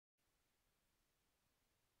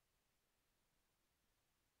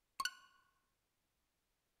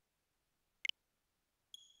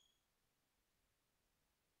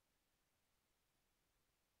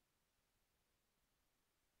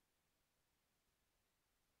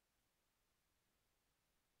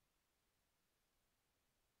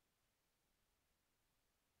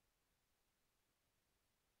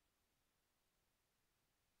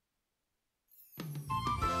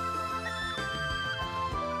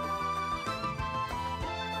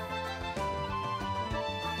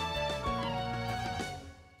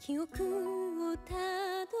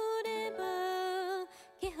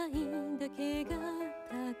けが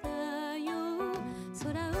漂う空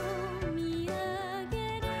を見上げ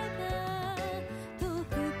れば遠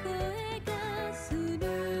く声がする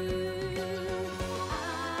あ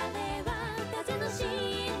れは風の調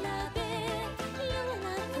べ世の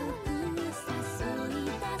中を誘い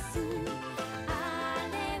出すあ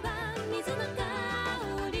れは水の香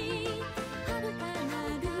り遥かな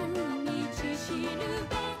る道しる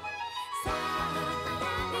べさあ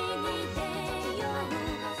旅に出よう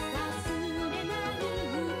忘れない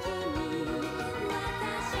君私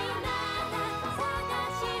まだ探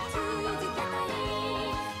し続けたい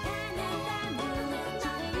彼らの人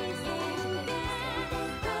生で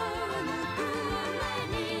この上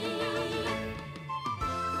に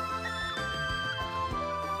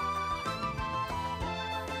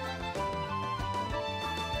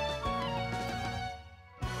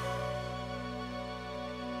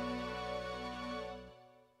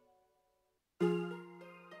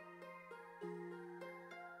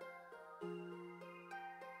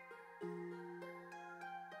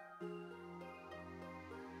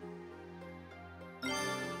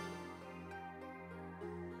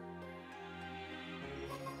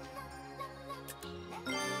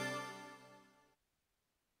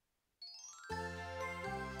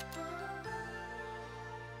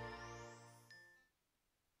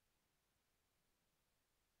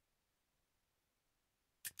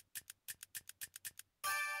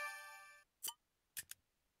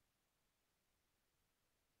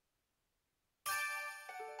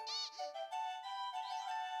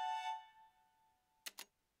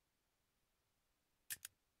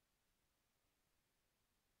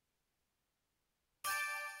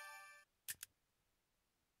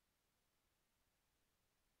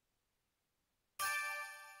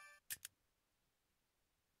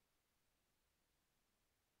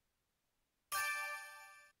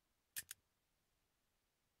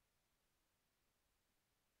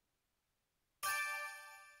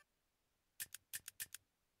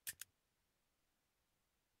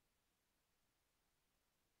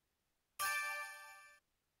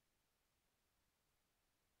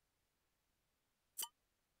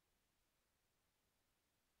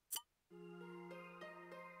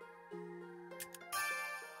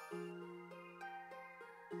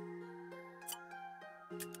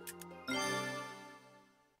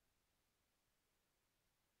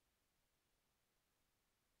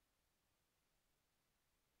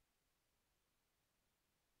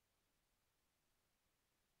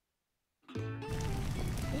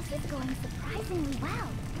This is going surprisingly well.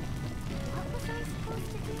 What was I supposed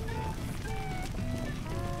to do next?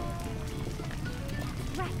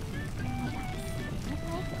 Right. I gotta spin it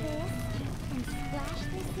like this, and splash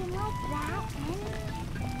this in like that, and...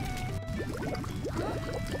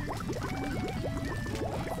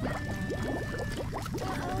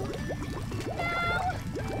 Uh-oh. No!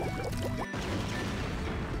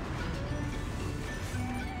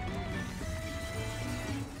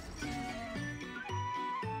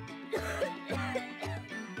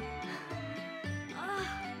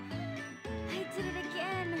 I did it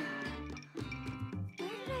again. Where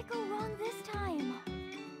did I go wrong this time?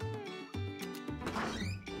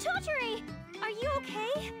 Totori! Are you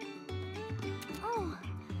okay? Oh,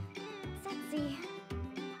 Setsi.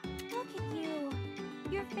 Look at you.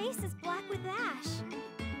 Your face is black with ash.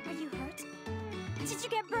 Are you hurt? Did you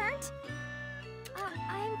get burnt?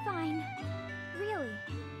 I'm fine. Really.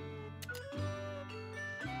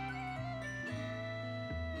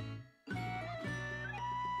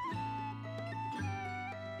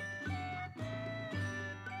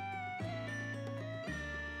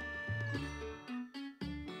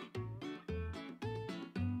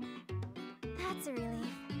 That's a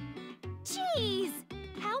relief. Jeez!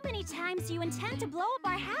 How many times do you intend to blow up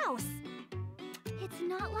our house? It's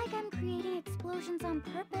not like I'm creating explosions on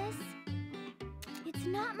purpose. It's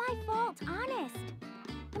not my fault, honest.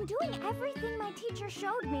 I'm doing everything my teacher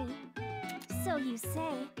showed me. So you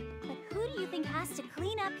say, but who do you think has to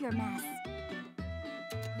clean up your mess?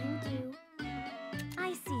 You do.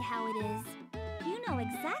 I see how it is. You know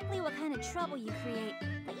exactly what kind of trouble you create,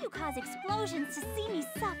 but you cause explosions to see me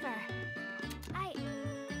suffer.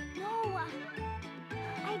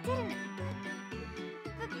 I didn't...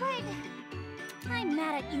 But... I'm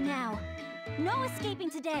mad at you now. No escaping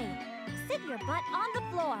today. Sit your butt on the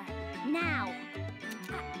floor. Now.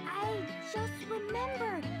 I just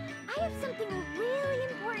remembered. I have something really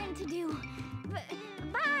important to do.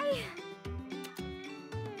 Bye!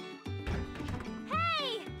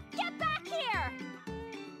 Hey! Get back here!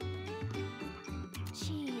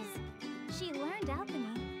 Jeez. She learned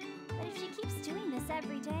alchemy. But if she keeps doing this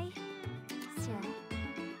every day... Still,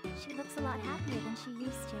 she looks a lot happier than she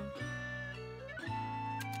used to.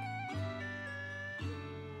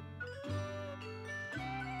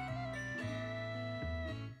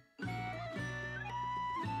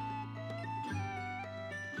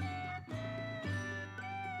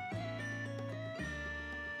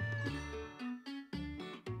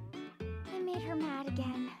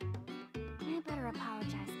 again. I better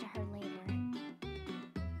apologize to her later.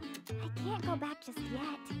 I can't go back just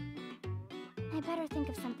yet. I better think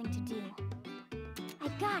of something to do. I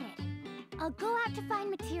got it! I'll go out to find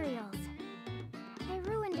materials. I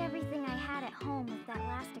ruined everything I had at home with that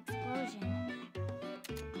last explosion.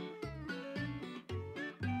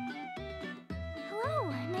 Hello,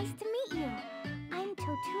 nice to meet you. I'm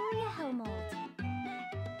Totori Helmold.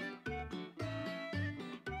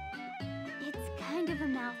 It's kind of a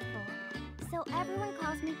mouthful, so everyone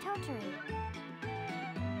calls me Totori.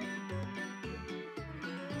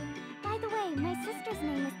 By the way, my sister's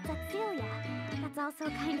name is Atelier. That's also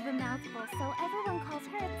kind of a mouthful, so everyone calls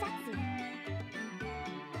her Tetsu.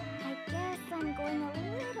 I guess I'm going a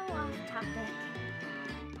little off topic.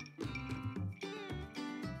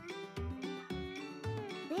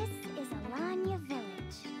 This is Alanya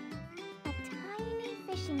Village, a tiny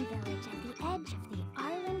fishing village at the edge of the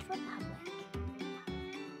Island Republic.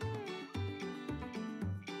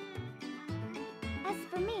 As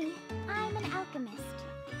for me, I'm an alchemist.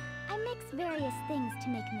 I mix various things to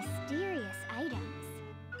make mysterious items.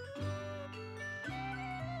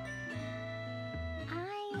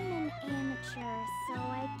 I'm an amateur, so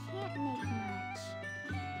I can't make much.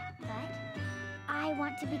 But I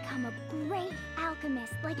want to become a great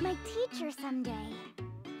alchemist like my teacher someday.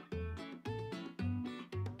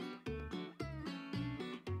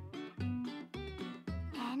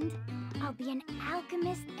 And I'll be an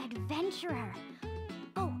alchemist adventurer.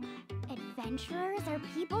 Oh, adventurers are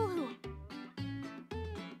people who...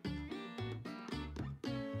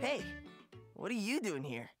 Hey, what are you doing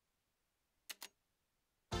here?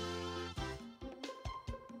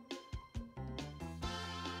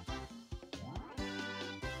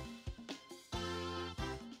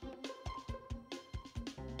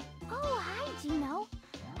 Oh, hi, Gino.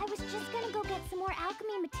 I was just gonna go get some more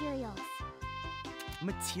alchemy materials.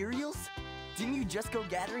 Materials? Didn't you just go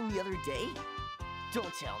gathering the other day?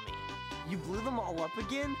 Don't tell me. You blew them all up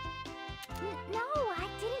again? No, I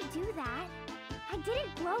didn't do that. I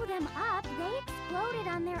didn't blow them up. They exploded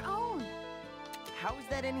on their own. How is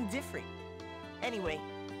that any different? Anyway,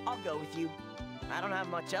 I'll go with you. I don't have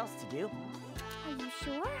much else to do. Are you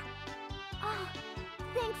sure? Oh,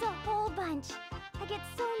 thanks a whole bunch. I get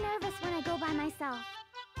so nervous when I go by myself.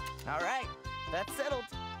 All right, that's settled.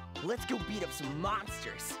 Let's go beat up some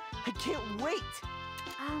monsters. I can't wait.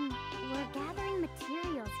 We're gathering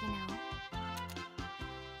materials, you know.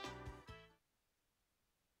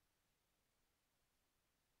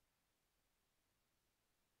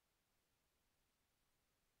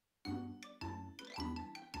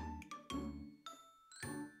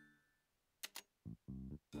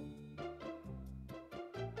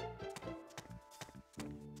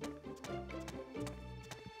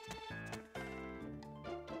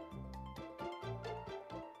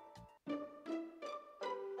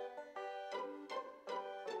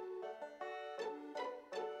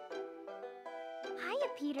 Hiya,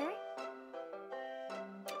 Peter.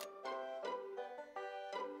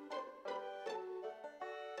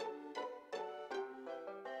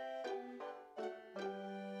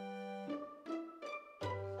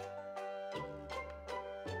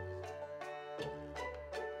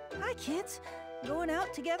 Hi, kids. Going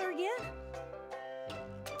out together again?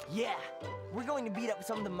 Yeah, we're going to beat up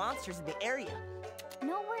some of the monsters in the area.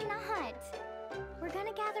 No, we're not. We're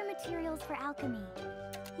gonna gather materials for alchemy.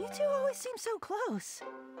 You two always seem so close.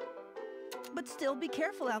 But still, be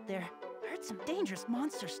careful out there. I heard some dangerous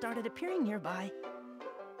monsters started appearing nearby.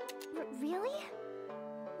 Really?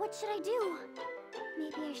 What should I do?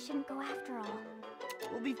 Maybe I shouldn't go after all.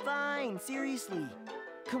 We'll be fine, seriously.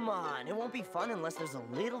 Come on, it won't be fun unless there's a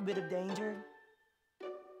little bit of danger.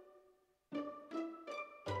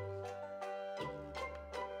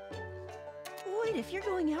 Wait, if you're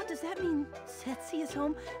going out, does that mean Setsi is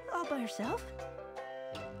home all by herself?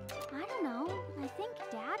 I don't know. I think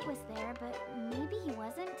Dad was there, but maybe he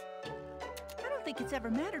wasn't. I don't think it's ever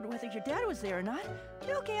mattered whether your dad was there or not.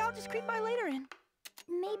 Okay, I'll just creep by later and...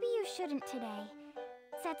 Maybe you shouldn't today.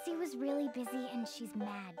 Setsi was really busy and she's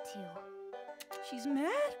mad too. She's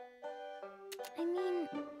mad? I mean,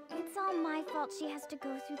 it's all my fault she has to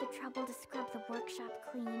go through the trouble to scrub the workshop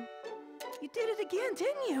clean. You did it again,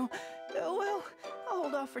 didn't you? Oh, well, I'll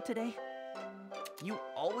hold off for today. You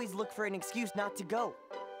always look for an excuse not to go.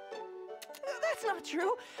 That's not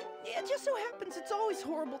true. It just so happens it's always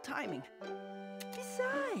horrible timing.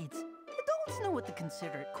 Besides, adults know what the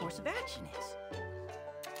considerate course of action is.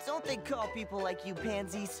 Don't they call people like you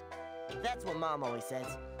pansies? That's what Mom always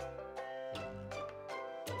says.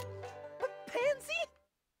 Pansy?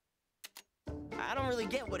 I don't really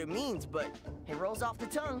get what it means, but it rolls off the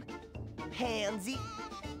tongue. pansy.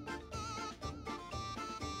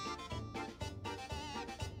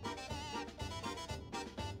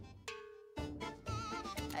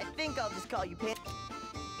 I think I'll just call you Pansy.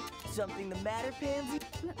 Something the matter, Pansy?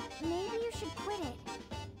 Maybe you should quit it.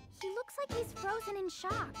 He looks like he's frozen in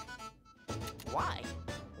shock. Why?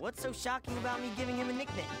 What's so shocking about me giving him a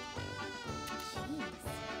nickname? Jeez.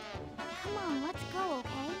 Come on, let's go,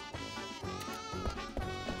 okay?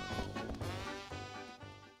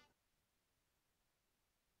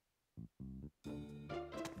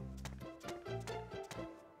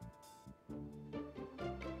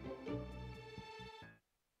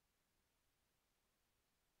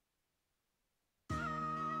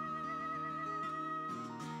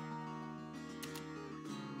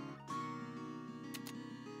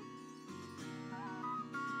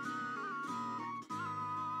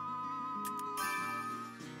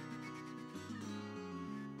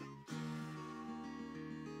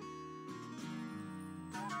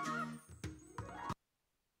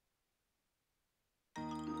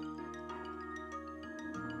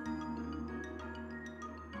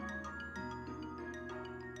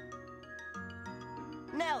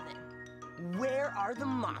 Now then, where are the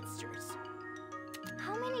monsters?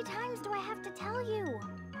 How many times do I have to tell you?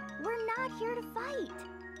 We're not here to fight.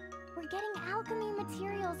 We're getting alchemy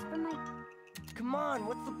materials for my... Come on,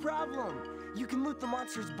 what's the problem? You can loot the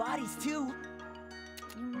monsters' bodies too.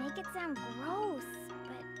 You make it sound gross,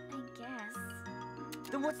 but I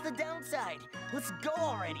guess. Then what's the downside? Let's go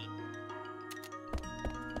already.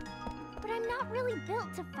 But I'm not really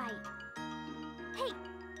built to fight. Hey,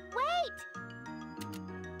 wait!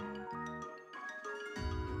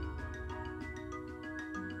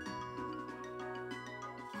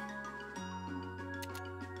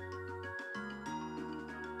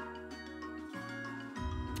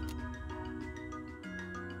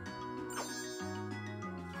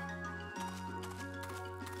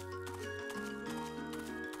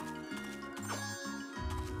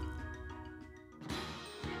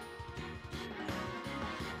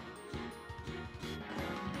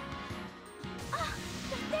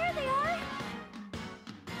 There they are!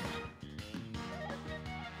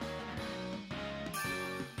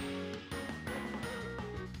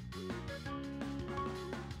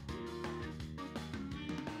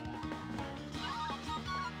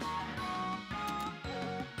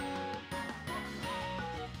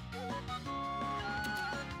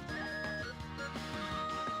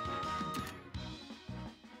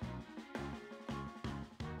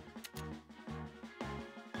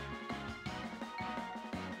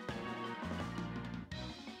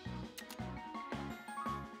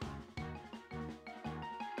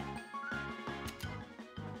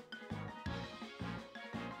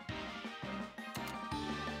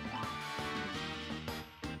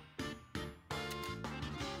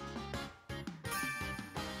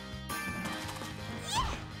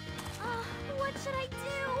 What should I do?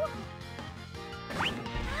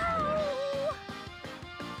 Ow!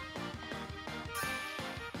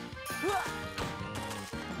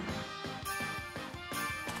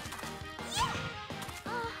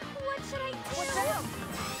 What should I do? What's up?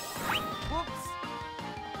 Whoops.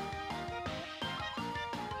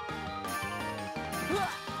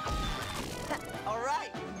 All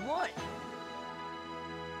right, we won.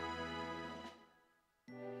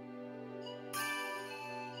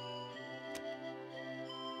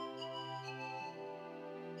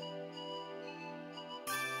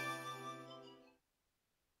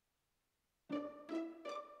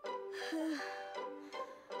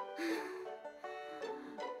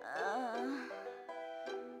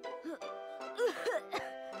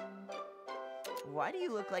 Why do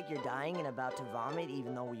you look like you're dying and about to vomit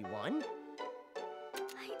even though we won?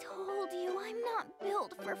 I told you I'm not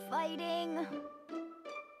built for fighting.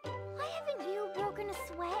 Why haven't you broken a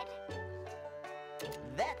sweat?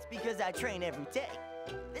 That's because I train every day.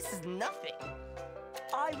 This is nothing.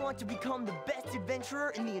 I want to become the best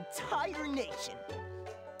adventurer in the entire nation.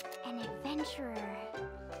 An adventurer.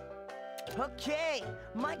 Okay,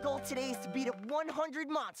 my goal today is to beat up 100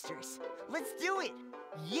 monsters. Let's do it.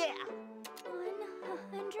 Yeah.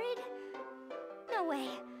 100? No way.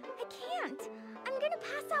 I can't. I'm gonna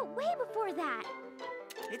pass out way before that.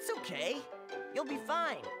 It's okay. You'll be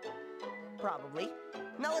fine. Probably.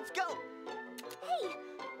 Now let's go. Hey,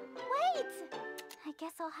 wait! I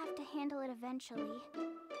guess I'll have to handle it eventually.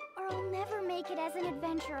 Or I'll never make it as an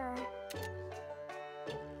adventurer.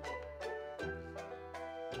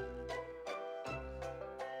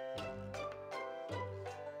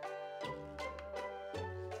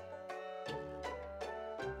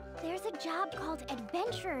 There's a job called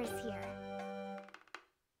adventurers here.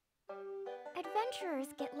 Adventurers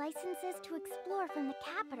get licenses to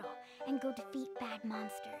battle and go defeat bad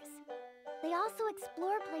monsters. They also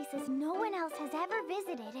explore places no one else has ever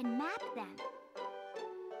visited and map them.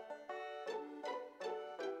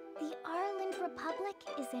 The Arland Republic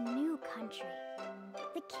is a new country.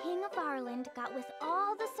 The King of Arland got with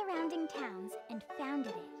all the surrounding towns and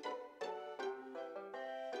founded it.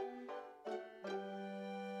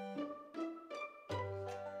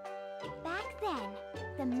 Back then,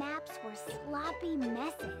 the maps were sloppy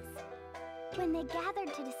messes. When they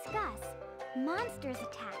gathered to discuss, monsters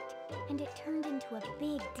attacked, and it turned into a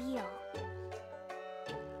big deal.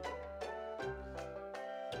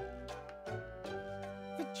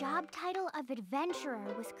 The job title of adventurer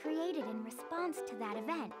was created in response to that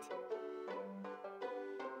event.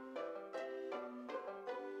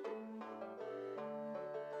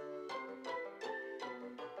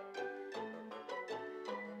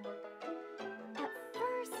 At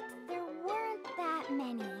first, there weren't that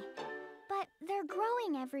many, but they're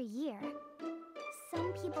growing every year.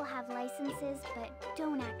 Some people have licenses but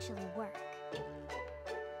don't actually work.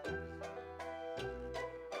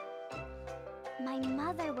 My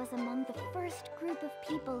mother was among the first group of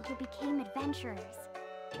people who became adventurers.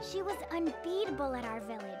 She was unbeatable at our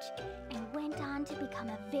village and went on to become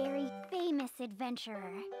a very famous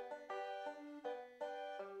adventurer.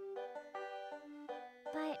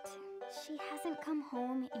 But she hasn't come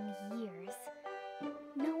home in years.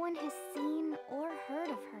 No one has seen or heard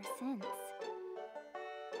of her since.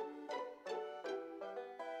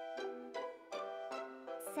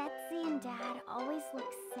 Setzi and Dad always look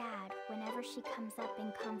sad whenever she comes up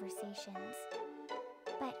in conversations.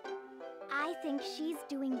 But I think she's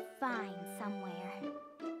doing fine somewhere.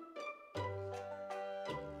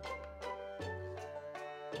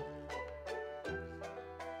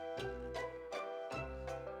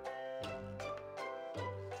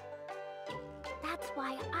 That's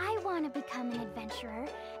why I want to become an adventurer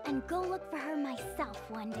and go look for her myself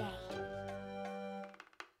one day.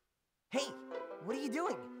 Hey, what are you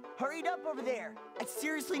doing? Hurry it up over there. I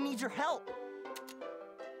seriously need your help.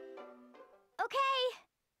 Okay.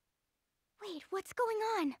 Wait, what's going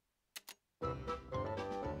on?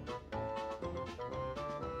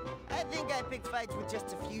 I think I picked fights with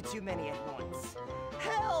just a few too many at once.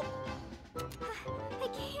 Help! I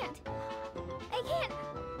can't. I can't.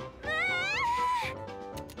 Ah!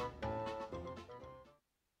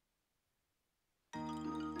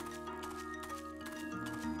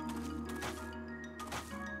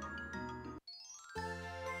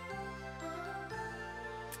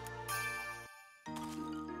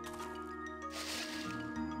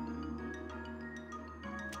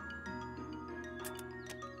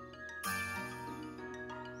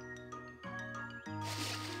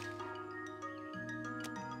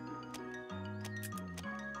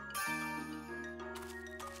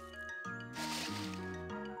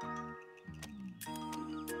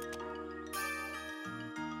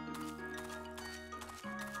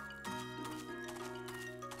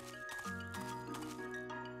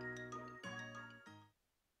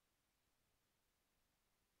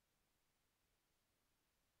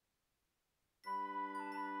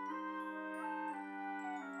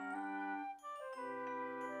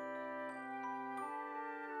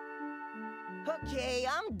 Okay,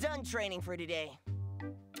 I'm done training for today.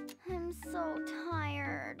 I'm so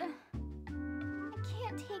tired. I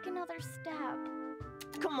can't take another step.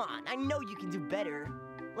 Come on, I know you can do better.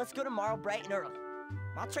 Let's go tomorrow bright and early.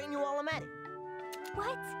 I'll train you while I'm at it.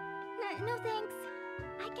 What? No thanks.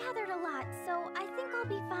 I gathered a lot, so I think I'll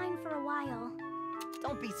be fine for a while.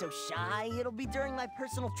 Don't be so shy. It'll be during my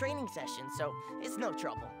personal training session, so it's no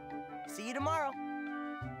trouble. See you tomorrow.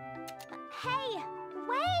 Hey,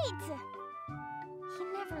 wait! He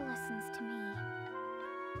never listens to me.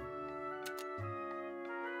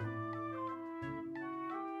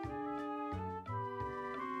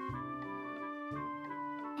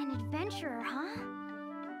 An adventurer, huh?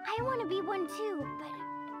 I want to be one too, but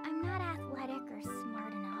I'm not athletic or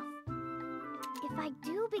smart enough. If I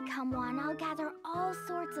do become one, I'll gather all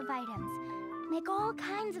sorts of items, make all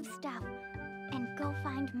kinds of stuff, and go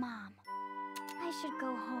find Mom. I should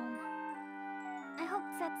go home. I hope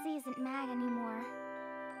Setzi isn't mad anymore.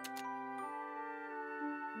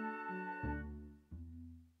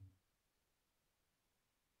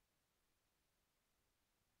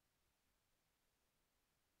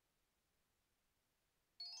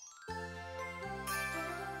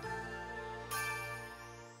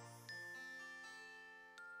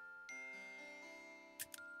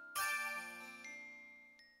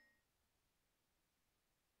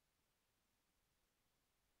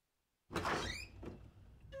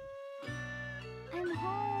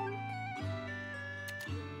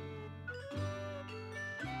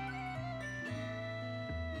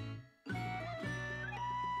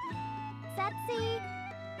 Setsi,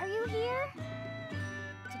 are you here?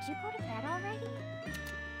 Did you go to bed already?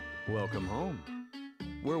 Welcome home.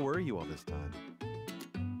 Where were you all this time?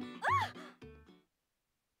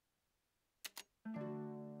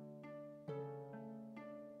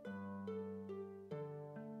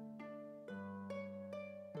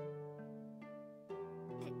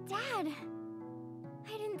 Dad,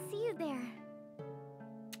 I didn't see you there.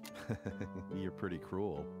 You're pretty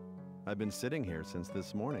cruel. I've been sitting here since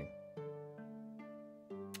this morning.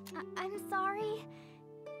 I'm sorry.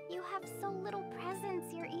 You have so little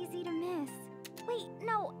presence, you're easy to miss. Wait,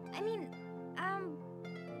 no, I mean,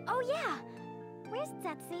 oh yeah! Where's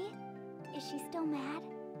Setsi? Is she still mad?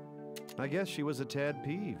 I guess she was a tad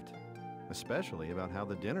peeved, especially about how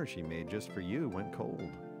the dinner she made just for you went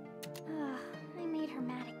cold. I made her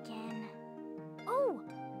mad again. Oh,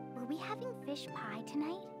 were we having fish pie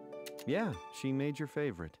tonight? Yeah, she made your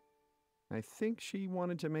favorite. I think she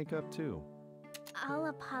wanted to make up too. I'll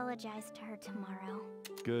apologize to her tomorrow.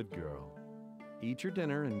 Good girl. Eat your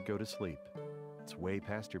dinner and go to sleep. It's way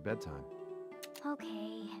past your bedtime.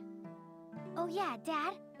 Okay. Oh yeah,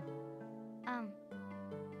 Dad?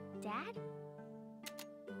 Dad?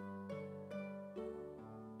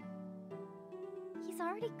 He's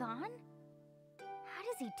already gone? How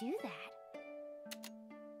does he do that?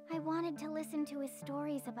 I wanted to listen to his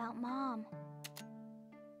stories about Mom.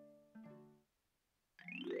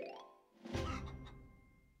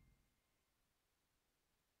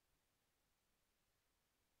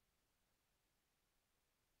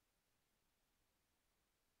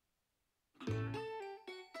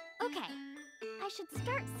 Okay, I should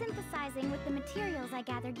start synthesizing with the materials I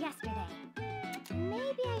gathered yesterday.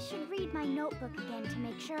 Maybe I should read my notebook again to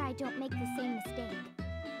make sure I don't make the same mistake.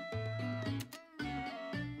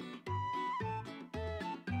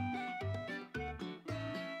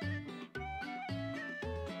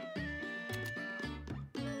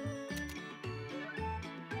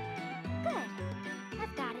 Good.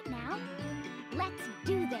 I've got it now. Let's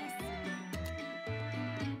do this.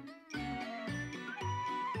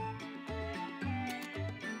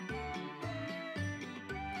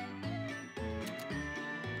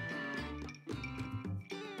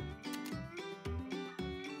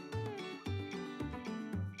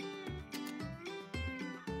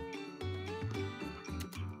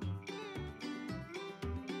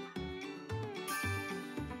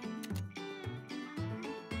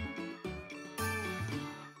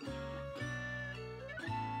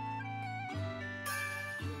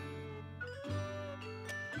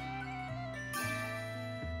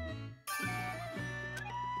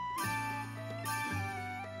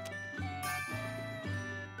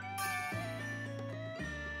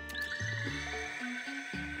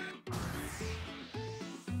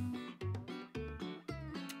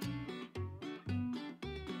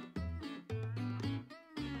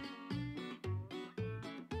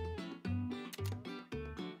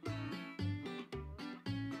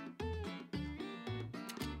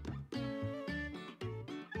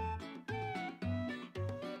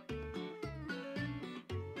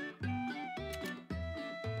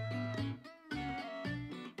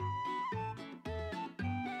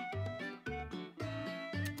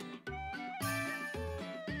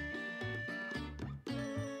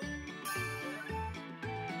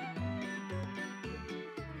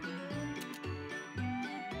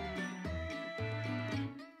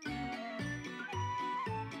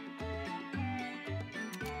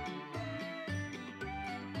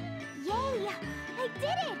 Yay! I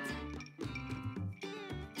did it!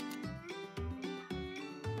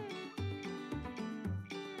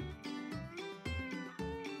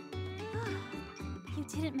 You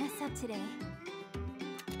didn't mess up today.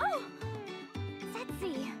 Oh!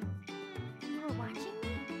 Setsi! You were watching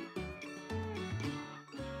me?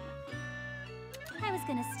 I was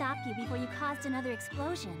gonna stop you before you caused another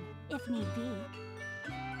explosion, if need be.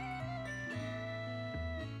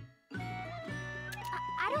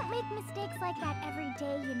 I don't make mistakes like that every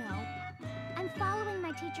day, you know. I'm following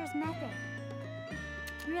my teacher's method.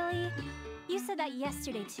 Really? You said that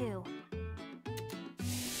yesterday, too.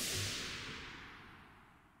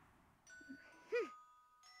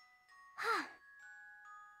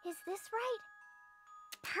 Is this right?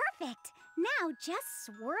 Perfect! Now just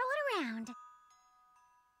swirl it around.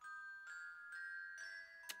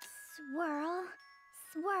 Swirl,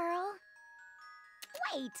 swirl.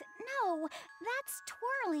 Wait, no, that's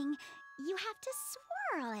twirling. You have to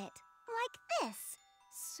swirl it, like this.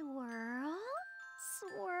 Swirl,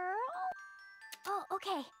 swirl. Oh,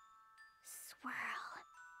 okay. Swirl,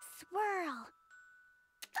 swirl.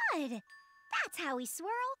 Good! That's how we swirl.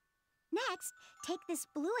 Next, take this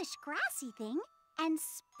bluish grassy thing and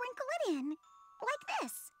sprinkle it in, like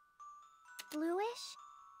this. Bluish.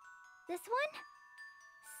 This one?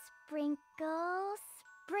 Sprinkle,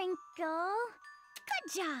 sprinkle.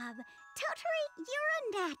 Good job! Totori, you're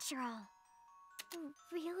a natural.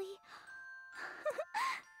 Really?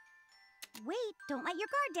 Wait, don't let your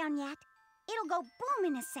guard down yet. It'll go boom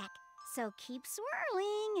in a sec, so keep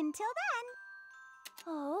swirling until then.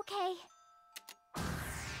 Oh, okay.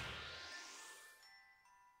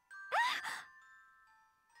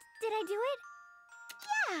 Did I do it?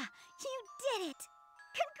 Yeah, you did it!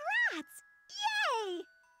 Congrats! Yay!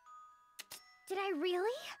 Did I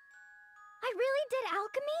really? I really did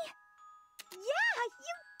alchemy? Yeah,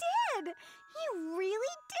 you did! You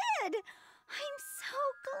really did! I'm so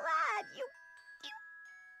glad you...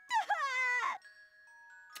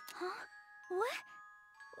 Huh? What?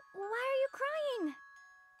 Why are you crying?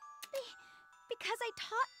 Because I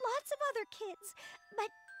taught lots of other kids,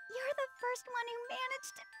 but you're the first one who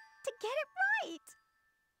managed to get it right.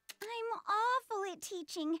 I'm awful at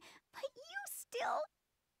teaching, but you still...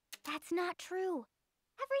 That's not true.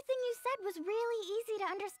 Everything you said was really easy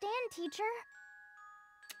to understand, teacher.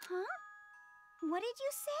 Huh? What did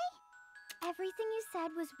you say? Everything you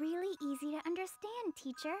said was really easy to understand,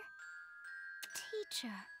 teacher.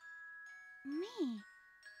 Teacher. Me.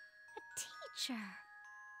 A teacher.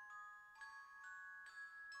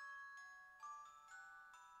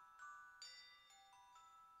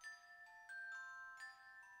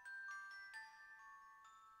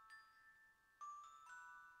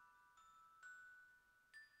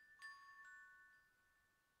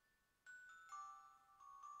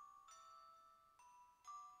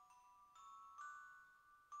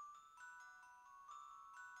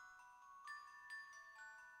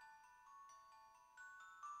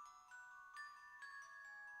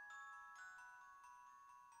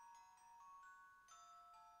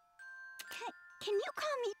 Can you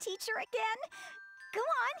call me teacher again? Go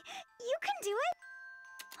on, you can do it.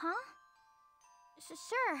 Huh?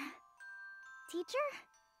 Sure. Teacher?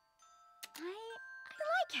 I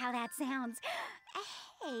like how that sounds.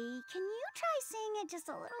 Hey, can you try saying it just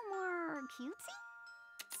a little more cutesy?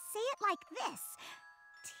 Say it like this.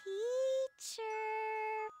 Teacher.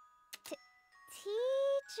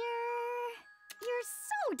 Teacher. You're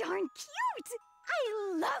so darn cute.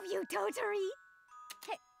 I love you, Totori.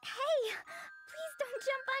 Hey, please don't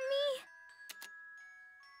jump on me.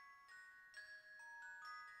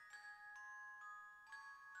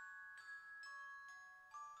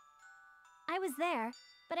 I was there,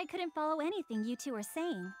 but I couldn't follow anything you two were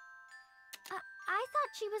saying. I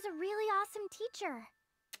thought she was a really awesome teacher.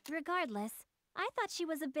 Regardless, I thought she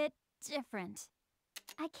was a bit different.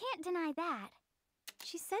 I can't deny that.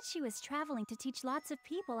 She said she was traveling to teach lots of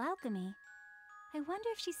people alchemy. I wonder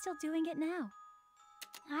if she's still doing it now.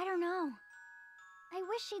 I don't know. I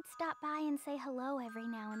wish she'd stop by and say hello every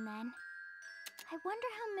now and then. I wonder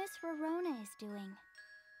how Miss Rorona is doing.